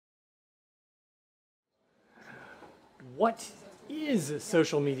What is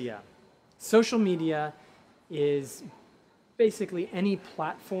social media? Social media is basically any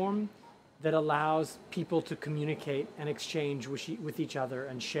platform that allows people to communicate and exchange with each other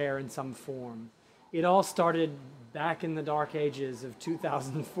and share in some form. It all started back in the dark ages of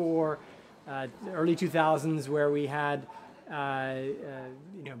 2004, early 2000s, where we had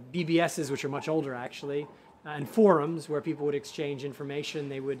BBSs, which are much older actually, and forums where people would exchange information.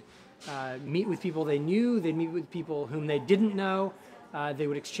 They would meet with people they knew, they'd meet with people whom they didn't know, they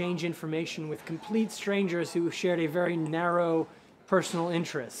would exchange information with complete strangers who shared a very narrow personal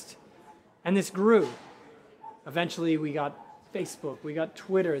interest. And this grew. Eventually we got Facebook, we got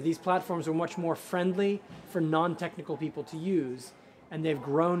Twitter. These platforms were much more friendly for non-technical people to use, and they've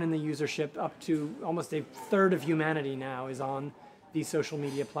grown in the usership up to almost a third of humanity now is on these social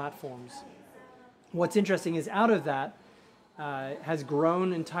media platforms. What's interesting is out of that has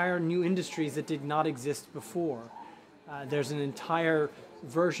grown entire new industries that did not exist before. There's an entire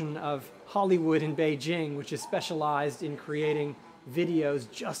version of Hollywood in Beijing which is specialized in creating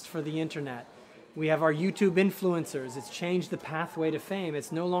videos just for the internet. We have our YouTube influencers. It's changed the pathway to fame.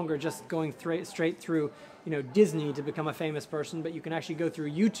 It's no longer just going straight through Disney to become a famous person, but you can actually go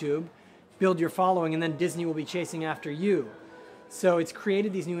through YouTube, build your following, and then Disney will be chasing after you. So it's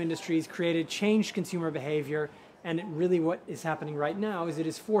created these new industries, changed consumer behavior, and really what is happening right now is it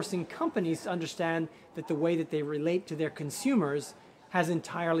is forcing companies to understand that the way that they relate to their consumers has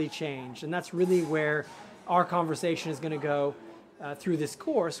entirely changed. And that's really where our conversation is going to go through this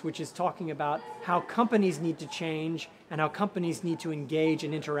course, which is talking about how companies need to change and how companies need to engage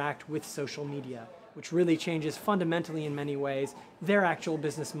and interact with social media, which really changes fundamentally in many ways their actual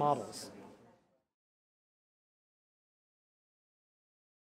business models.